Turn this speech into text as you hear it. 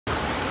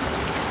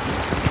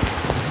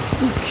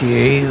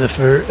Okay, the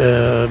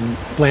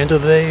plant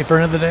of the day,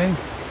 fern of the day,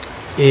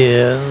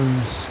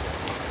 is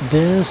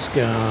this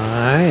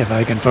guy. If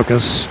I can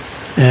focus,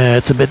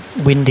 it's a bit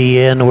windy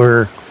and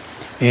we're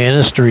in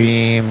a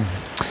stream,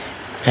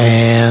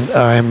 and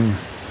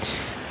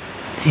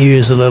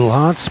here's a little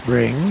hot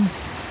spring,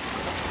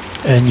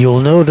 and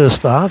you'll notice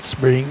the hot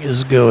spring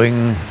is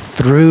going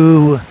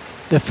through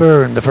the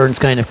fern. The fern's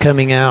kind of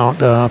coming out,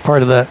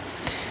 part of that,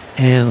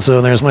 and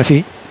so there's my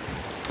feet.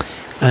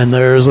 And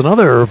there's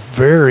another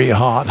very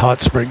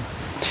hot spring.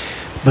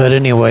 But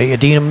anyway,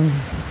 Adiantum,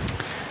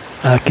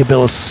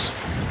 capillus,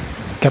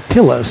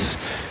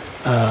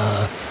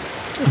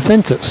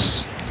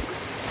 ventus.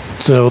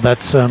 So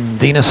that's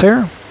Venus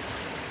hair.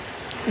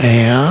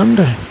 And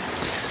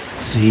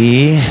let's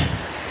see.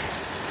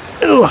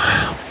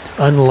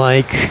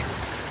 Unlike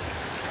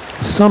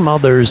some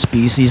other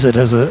species, it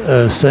has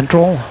a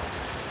central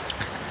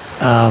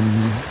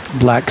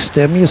black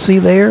stem you see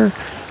there,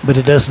 but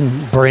it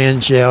doesn't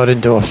branch out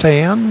into a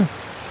fan.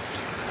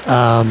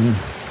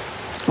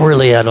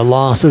 Really at a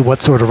loss of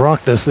what sort of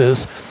rock this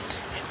is.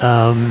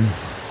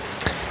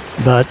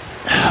 But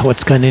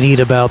what's kind of neat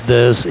about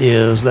this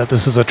is that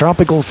this is a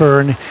tropical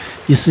fern.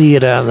 You see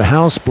it as a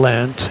house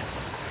plant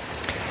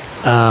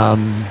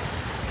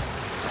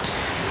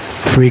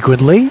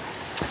frequently.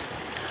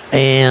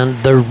 And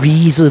the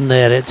reason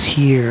that it's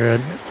here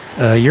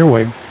your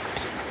way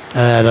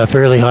at a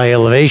fairly high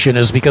elevation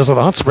is because of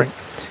the hot spring.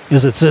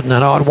 Is it's sitting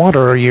in hot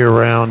water year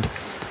round.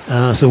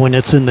 So when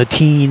it's in the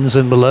teens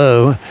and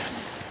below,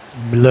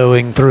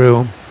 blowing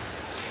through,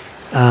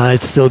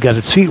 it's still got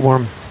its feet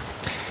warm.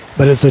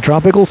 But it's a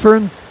tropical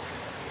fern.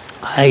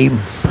 I'm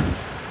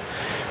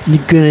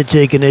going to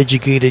take an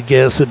educated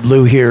guess it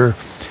blew here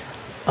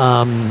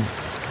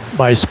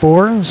by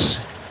spores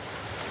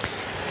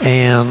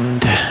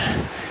and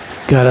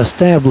got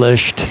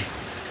established.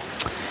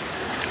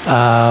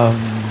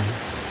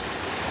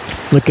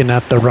 Looking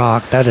at the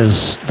rock,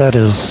 there's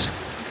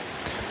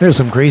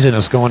some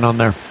craziness going on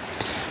there.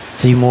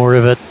 See more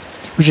of it.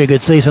 Wish I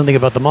could say something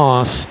about the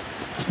moss.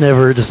 It's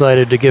never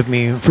decided to give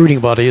me fruiting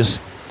bodies.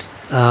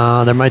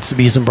 There might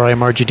be some Bryum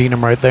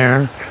argentinum right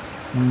there.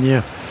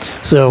 Yeah.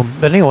 So,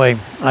 but anyway,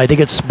 I think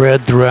it's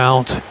spread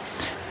throughout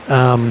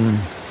the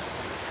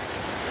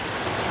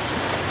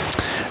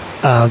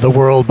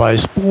world by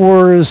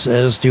spores,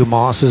 as do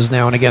mosses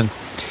now and again.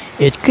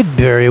 It could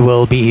very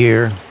well be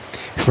here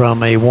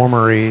from a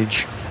warmer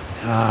age,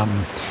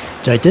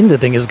 which I tend to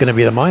think is going to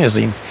be the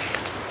Miocene.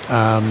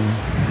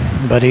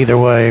 But either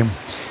way,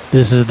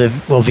 this is the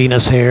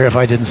Venus hair. If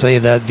I didn't say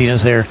that,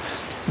 Venus hair,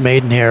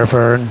 maidenhair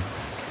fern.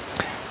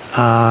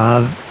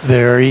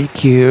 Very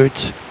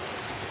cute,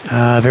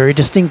 very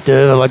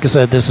distinctive. Like I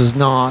said, this is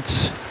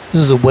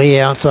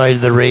way outside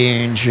the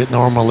range it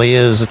normally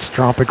is. It's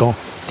tropical.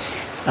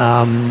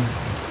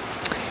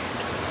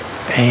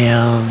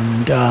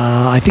 And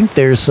I think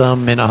there's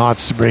some in a hot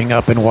spring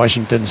up in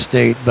Washington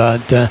State,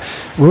 but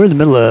we're in the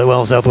middle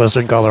of,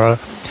 southwestern Colorado.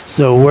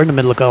 So we're in the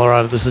middle of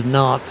Colorado. This is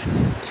not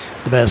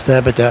the best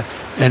habitat.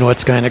 And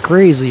what's kind of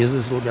crazy is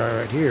this little guy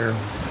right here.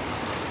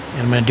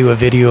 And I'm going to do a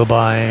video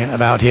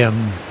about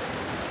him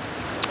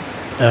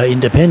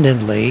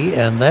independently,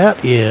 and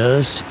that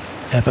is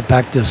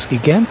Epipactis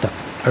giganta,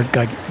 or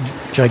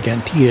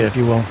gigantea, if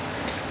you will.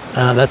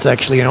 That's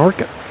actually an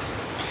orchid.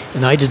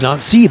 And I did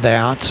not see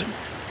that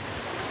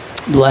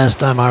the last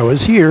time I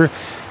was here,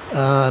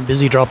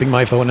 busy dropping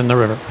my phone in the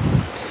river.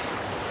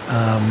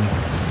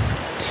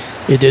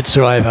 It did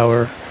survive,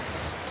 however.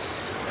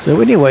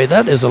 So anyway,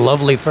 that is a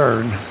lovely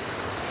fern,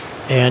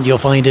 and you'll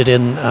find it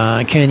in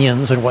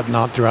canyons and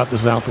whatnot throughout the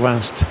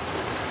Southwest.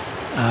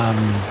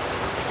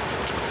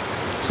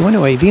 So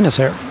anyway, Venus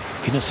hair.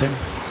 Let's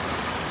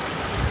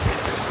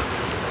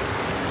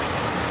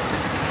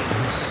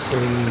see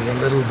a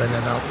little bit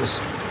about this.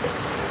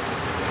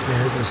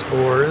 There's the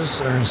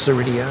spores, or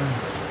Ceridia,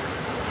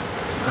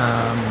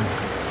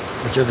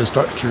 which are the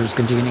structures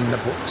containing the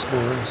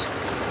spores.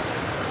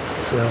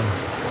 So,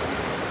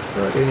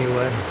 but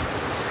anyway,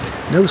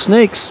 no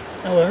snakes,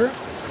 however.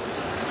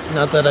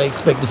 Not that I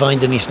expect to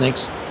find any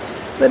snakes.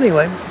 But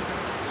anyway,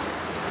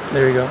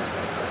 there you go.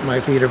 My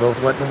feet are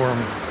both wet and warm.